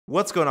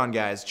What's going on,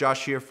 guys?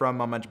 Josh here from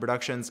Momentum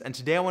Productions, and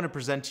today I want to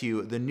present to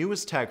you the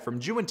newest tech from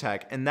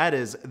Zhiyun-tech, and that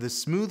is the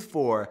Smooth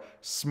 4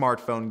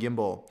 smartphone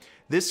gimbal.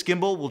 This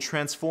gimbal will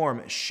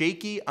transform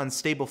shaky,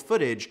 unstable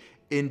footage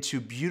into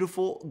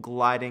beautiful,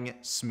 gliding,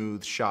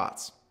 smooth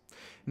shots.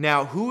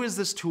 Now, who is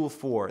this tool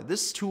for?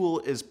 This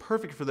tool is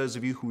perfect for those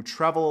of you who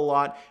travel a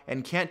lot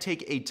and can't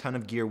take a ton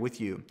of gear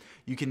with you.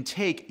 You can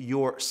take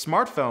your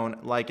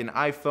smartphone, like an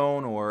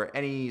iPhone or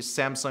any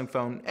Samsung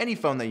phone, any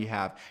phone that you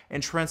have,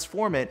 and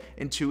transform it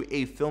into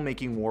a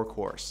filmmaking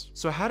workhorse.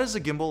 So how does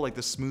a gimbal like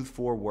the Smooth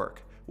 4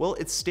 work? Well,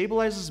 it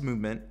stabilizes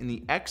movement in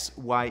the X,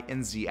 Y,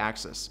 and Z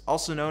axis,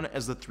 also known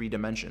as the 3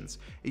 dimensions.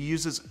 It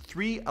uses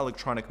 3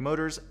 electronic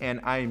motors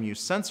and IMU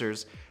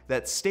sensors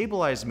that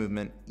stabilize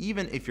movement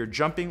even if you're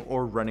jumping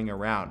or running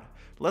around.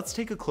 Let's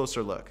take a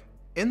closer look.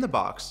 In the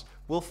box,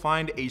 we'll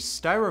find a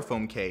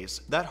styrofoam case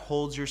that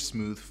holds your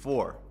Smooth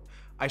 4.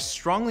 I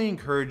strongly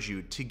encourage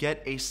you to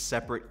get a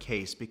separate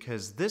case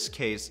because this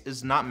case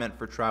is not meant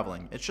for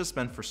traveling, it's just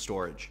meant for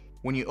storage.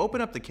 When you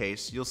open up the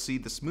case, you'll see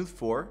the Smooth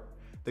 4,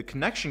 the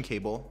connection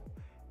cable,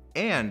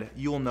 and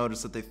you will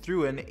notice that they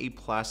threw in a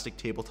plastic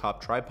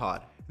tabletop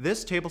tripod.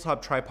 This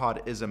tabletop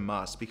tripod is a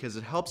must because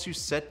it helps you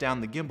set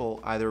down the gimbal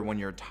either when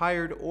you're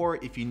tired or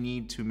if you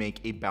need to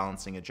make a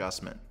balancing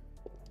adjustment.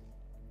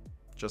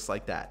 Just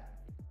like that.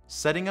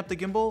 Setting up the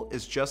gimbal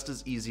is just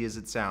as easy as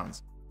it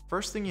sounds.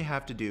 First thing you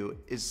have to do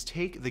is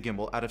take the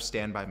gimbal out of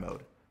standby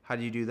mode. How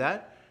do you do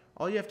that?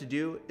 All you have to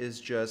do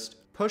is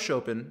just push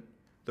open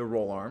the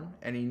roll arm,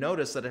 and you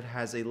notice that it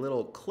has a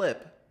little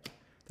clip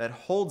that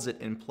holds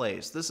it in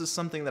place. This is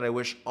something that I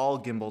wish all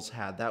gimbals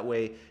had. That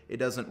way it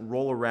doesn't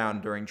roll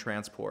around during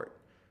transport.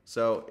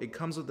 So it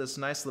comes with this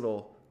nice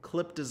little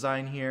clip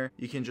design here.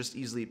 You can just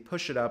easily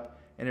push it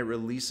up and it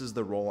releases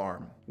the roll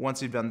arm.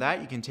 Once you've done that,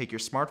 you can take your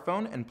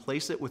smartphone and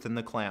place it within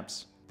the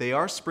clamps. They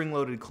are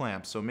spring-loaded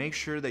clamps, so make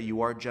sure that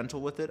you are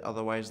gentle with it,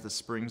 otherwise the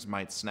springs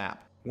might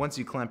snap. Once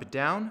you clamp it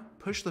down,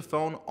 push the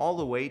phone all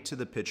the way to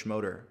the pitch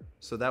motor.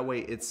 So that way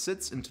it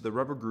sits into the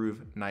rubber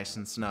groove nice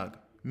and snug.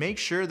 Make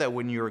sure that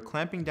when you're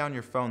clamping down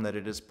your phone that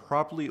it is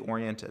properly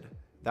oriented.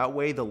 That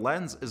way the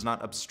lens is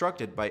not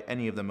obstructed by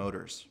any of the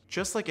motors.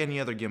 Just like any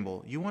other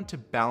gimbal, you want to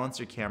balance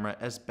your camera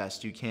as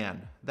best you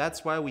can.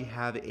 That's why we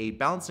have a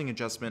balancing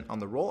adjustment on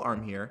the roll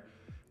arm here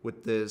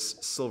with this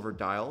silver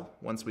dial.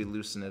 Once we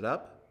loosen it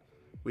up,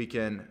 we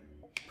can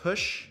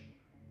push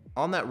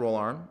on that roll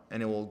arm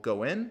and it will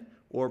go in,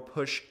 or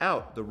push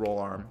out the roll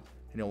arm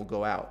and it will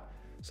go out.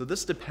 So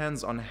this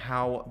depends on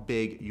how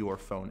big your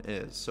phone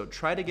is. So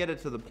try to get it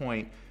to the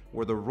point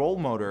where the roll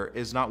motor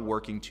is not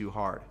working too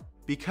hard.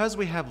 Because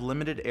we have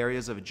limited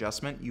areas of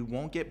adjustment, you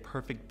won't get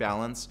perfect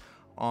balance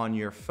on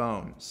your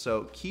phone.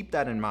 So keep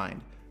that in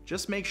mind.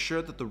 Just make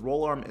sure that the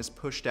roll arm is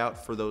pushed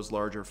out for those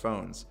larger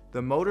phones.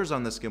 The motors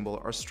on this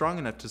gimbal are strong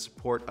enough to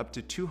support up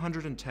to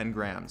 210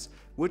 grams,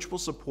 which will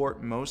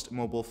support most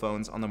mobile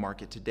phones on the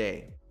market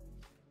today.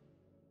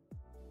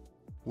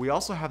 We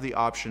also have the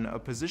option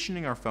of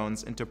positioning our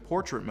phones into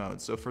portrait mode.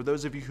 So for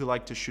those of you who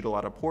like to shoot a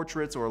lot of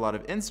portraits or a lot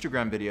of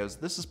Instagram videos,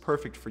 this is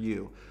perfect for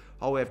you.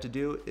 All we have to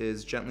do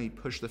is gently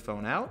push the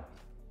phone out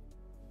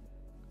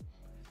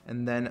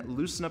and then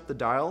loosen up the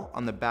dial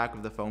on the back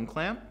of the phone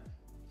clamp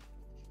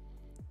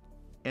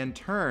and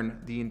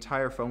turn the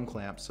entire phone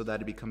clamp so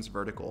that it becomes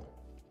vertical.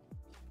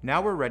 Now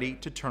we're ready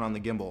to turn on the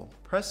gimbal.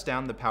 Press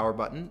down the power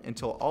button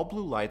until all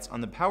blue lights on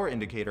the power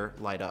indicator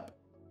light up.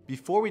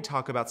 Before we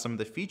talk about some of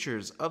the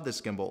features of this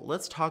gimbal,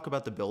 let's talk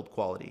about the build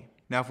quality.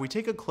 Now, if we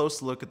take a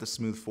close look at the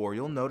Smooth 4,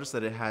 you'll notice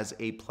that it has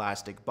a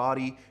plastic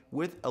body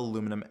with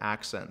aluminum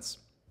accents.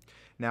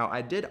 Now,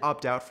 I did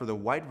opt out for the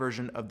white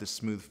version of the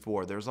Smooth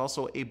 4. There's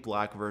also a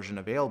black version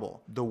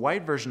available. The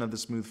white version of the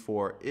Smooth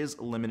 4 is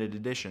limited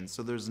edition,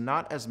 so there's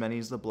not as many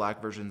as the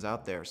black versions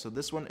out there. So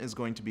this one is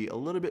going to be a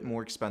little bit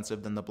more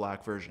expensive than the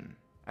black version.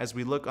 As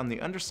we look on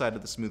the underside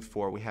of the Smooth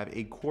 4, we have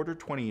a 1/4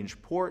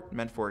 20-inch port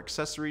meant for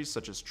accessories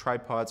such as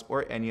tripods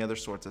or any other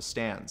sorts of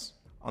stands.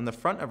 On the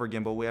front of our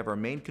gimbal, we have our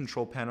main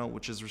control panel,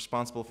 which is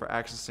responsible for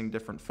accessing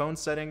different phone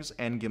settings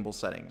and gimbal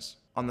settings.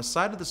 On the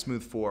side of the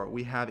Smooth 4,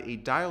 we have a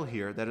dial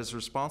here that is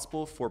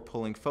responsible for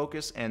pulling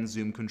focus and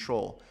zoom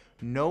control.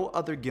 No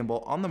other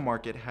gimbal on the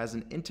market has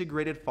an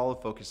integrated follow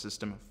focus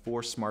system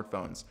for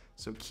smartphones,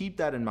 so keep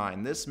that in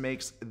mind. This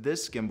makes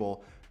this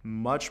gimbal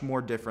much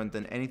more different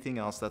than anything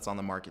else that's on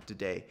the market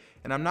today.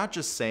 And I'm not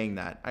just saying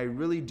that. I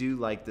really do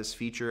like this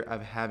feature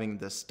of having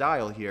this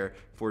dial here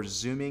for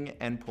zooming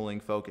and pulling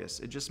focus.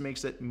 It just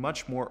makes it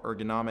much more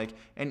ergonomic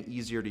and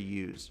easier to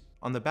use.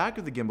 On the back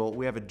of the gimbal,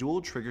 we have a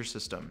dual trigger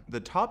system. The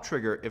top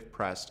trigger, if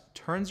pressed,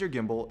 turns your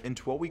gimbal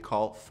into what we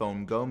call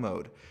phone go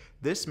mode.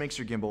 This makes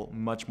your gimbal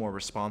much more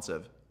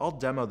responsive. I'll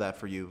demo that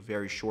for you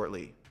very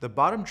shortly. The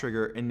bottom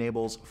trigger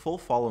enables full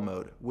follow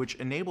mode, which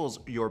enables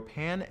your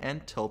pan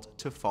and tilt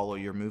to follow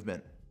your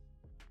movement.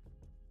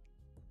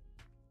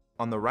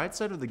 On the right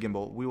side of the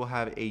gimbal, we will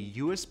have a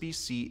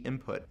USB-C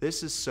input.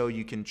 This is so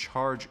you can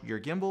charge your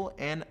gimbal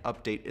and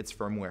update its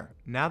firmware.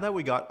 Now that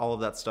we got all of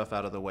that stuff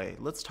out of the way,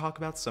 let's talk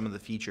about some of the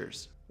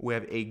features. We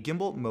have a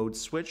gimbal mode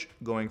switch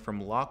going from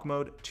lock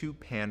mode to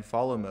pan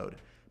follow mode.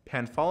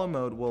 Pan follow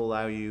mode will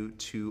allow you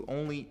to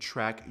only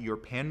track your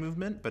pan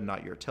movement but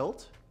not your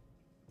tilt.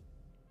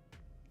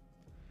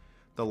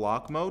 The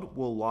lock mode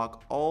will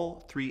lock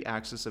all 3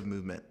 axes of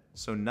movement,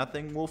 so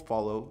nothing will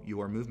follow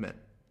your movement.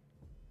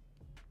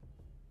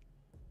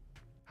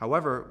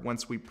 However,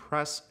 once we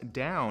press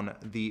down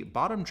the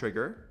bottom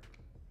trigger,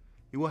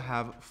 you will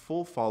have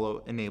full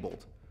follow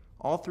enabled.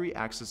 All 3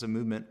 axes of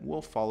movement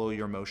will follow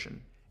your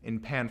motion. In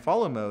pan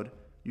follow mode,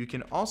 you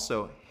can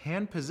also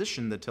hand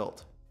position the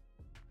tilt.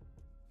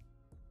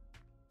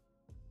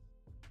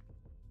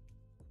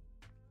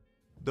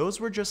 Those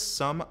were just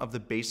some of the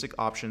basic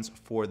options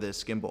for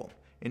this gimbal.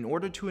 In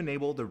order to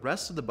enable the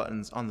rest of the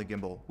buttons on the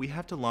gimbal, we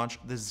have to launch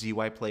the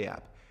ZY Play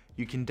app.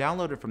 You can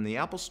download it from the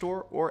Apple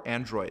Store or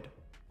Android.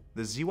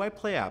 The ZY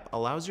Play app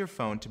allows your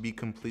phone to be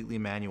completely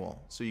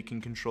manual, so you can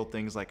control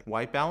things like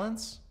white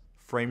balance,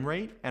 frame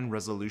rate, and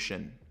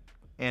resolution.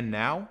 And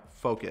now,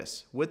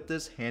 focus with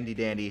this handy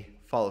dandy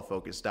follow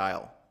focus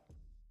dial.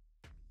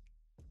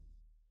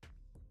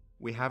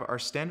 We have our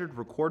standard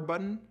record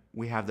button.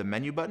 We have the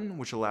menu button,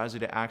 which allows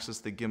you to access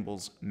the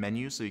gimbal's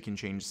menu so you can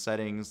change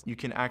settings. You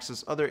can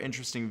access other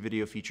interesting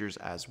video features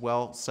as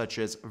well, such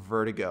as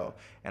vertigo,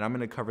 and I'm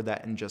going to cover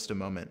that in just a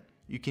moment.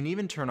 You can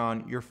even turn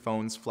on your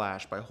phone's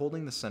flash by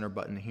holding the center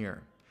button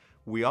here.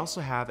 We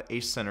also have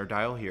a center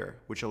dial here,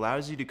 which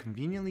allows you to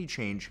conveniently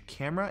change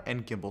camera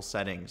and gimbal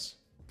settings.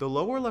 The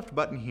lower left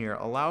button here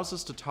allows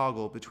us to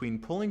toggle between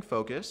pulling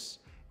focus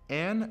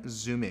and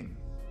zooming.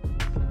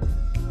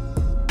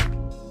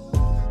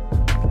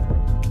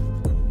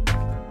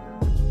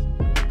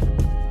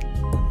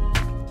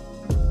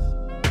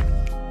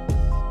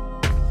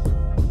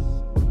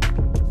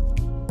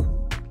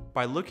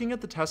 By looking at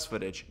the test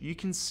footage, you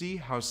can see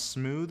how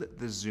smooth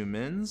the zoom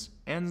ins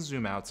and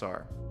zoom outs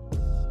are.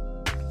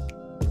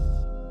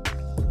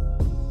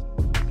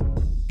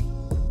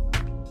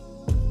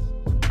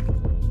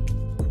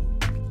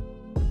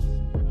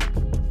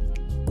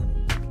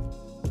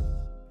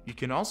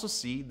 You can also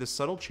see the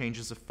subtle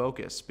changes of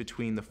focus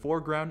between the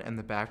foreground and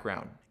the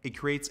background. It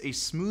creates a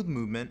smooth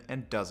movement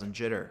and doesn't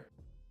jitter.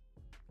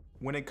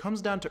 When it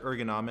comes down to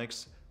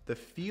ergonomics, the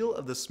feel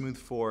of the Smooth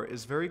 4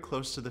 is very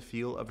close to the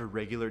feel of a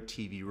regular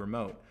TV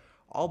remote.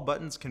 All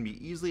buttons can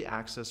be easily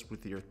accessed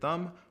with your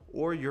thumb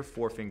or your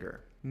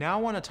forefinger. Now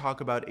I want to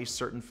talk about a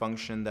certain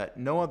function that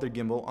no other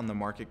gimbal on the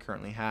market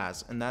currently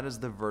has, and that is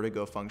the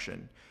vertigo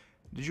function.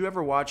 Did you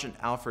ever watch an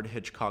Alfred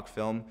Hitchcock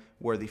film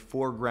where the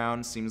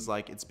foreground seems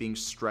like it's being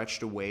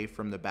stretched away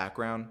from the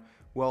background?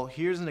 Well,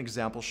 here's an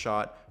example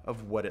shot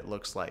of what it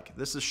looks like.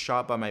 This is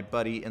shot by my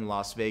buddy in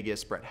Las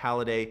Vegas, Brett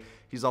Halliday.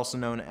 He's also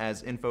known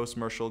as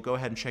Infosmercial. Go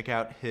ahead and check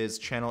out his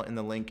channel in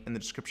the link in the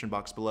description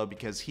box below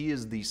because he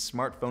is the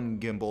smartphone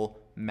gimbal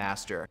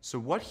master. So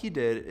what he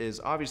did is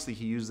obviously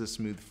he used the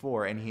Smooth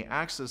 4 and he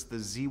accessed the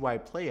ZY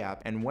Play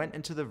app and went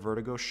into the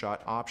vertigo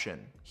shot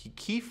option. He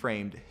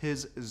keyframed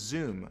his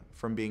zoom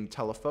from being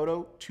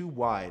telephoto to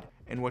wide,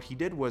 and what he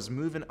did was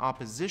move in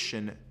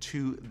opposition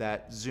to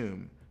that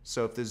zoom.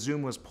 So if the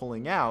zoom was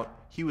pulling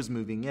out, he was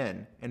moving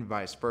in, and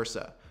vice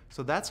versa.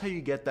 So that's how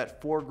you get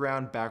that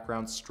foreground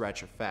background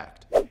stretch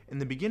effect. In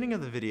the beginning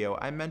of the video,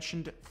 I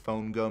mentioned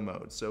phone go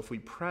mode. So if we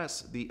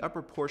press the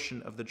upper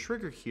portion of the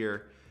trigger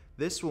here,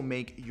 this will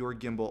make your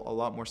gimbal a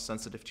lot more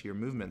sensitive to your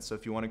movement. So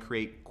if you want to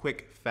create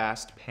quick,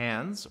 fast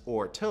pans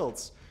or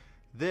tilts,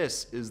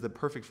 this is the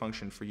perfect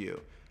function for you.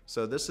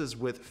 So this is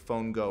with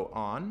phone go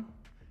on,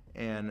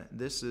 and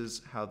this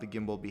is how the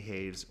gimbal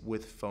behaves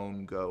with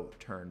phone go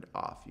turned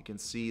off. You can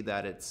see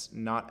that it's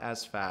not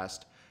as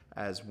fast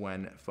as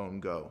when phone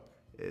go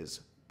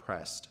is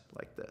pressed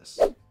like this.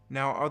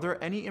 Now, are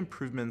there any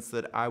improvements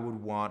that I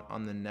would want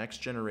on the next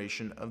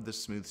generation of the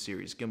Smooth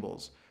series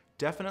gimbals?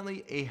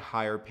 Definitely a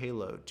higher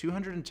payload.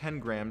 210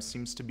 grams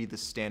seems to be the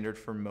standard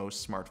for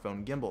most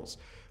smartphone gimbals,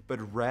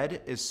 but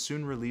Red is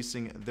soon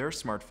releasing their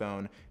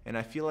smartphone, and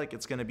I feel like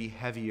it's going to be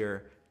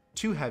heavier,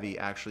 too heavy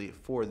actually,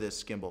 for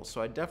this gimbal. So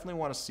I definitely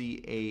want to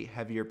see a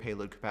heavier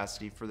payload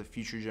capacity for the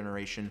future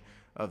generation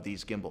of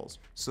these gimbals.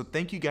 So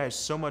thank you guys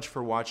so much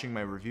for watching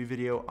my review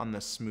video on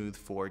the Smooth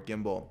 4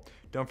 gimbal.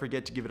 Don't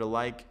forget to give it a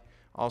like,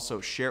 also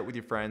share it with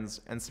your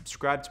friends, and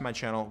subscribe to my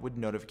channel with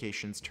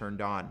notifications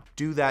turned on.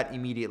 Do that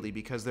immediately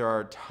because there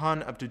are a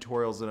ton of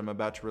tutorials that I'm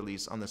about to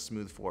release on the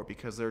Smooth 4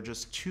 because there are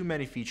just too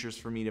many features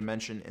for me to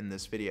mention in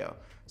this video.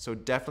 So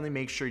definitely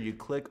make sure you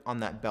click on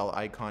that bell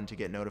icon to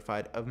get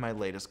notified of my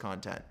latest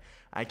content.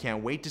 I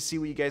can't wait to see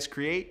what you guys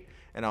create,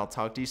 and I'll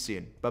talk to you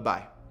soon.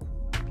 Bye-bye.